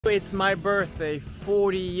It's my birthday,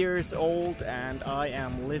 40 years old, and I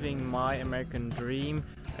am living my American dream.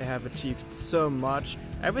 I have achieved so much.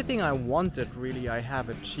 Everything I wanted, really, I have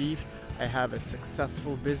achieved. I have a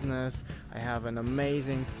successful business. I have an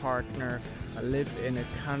amazing partner. I live in a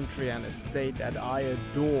country and a state that I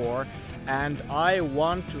adore, and I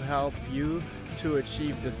want to help you to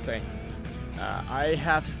achieve the same. I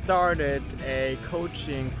have started a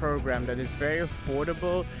coaching program that is very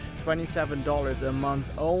affordable, $27 a month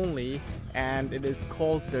only, and it is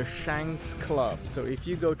called the shankx.club. So if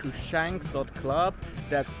you go to shankx.club,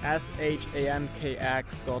 that's shankx.club,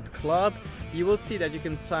 you will see that you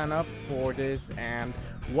can sign up for this, and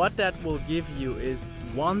what that will give you is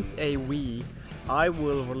once a week I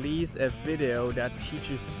will release a video that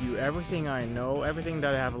teaches you everything I know, everything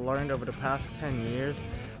that I have learned over the past 10 years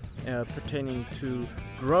pertaining to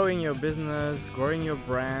growing your business, growing your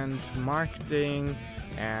brand, marketing,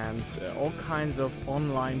 and all kinds of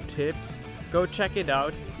online tips. Go check it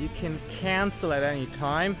out. You can cancel at any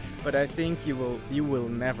time, but I think you will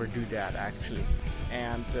never do that actually.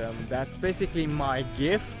 And that's basically my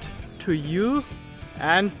gift to you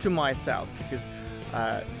and to myself, because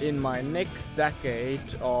in my next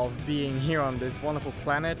decade of being here on this wonderful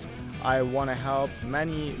planet, I want to help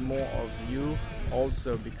many more of you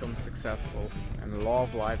also become successful and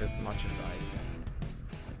love life as much as I do.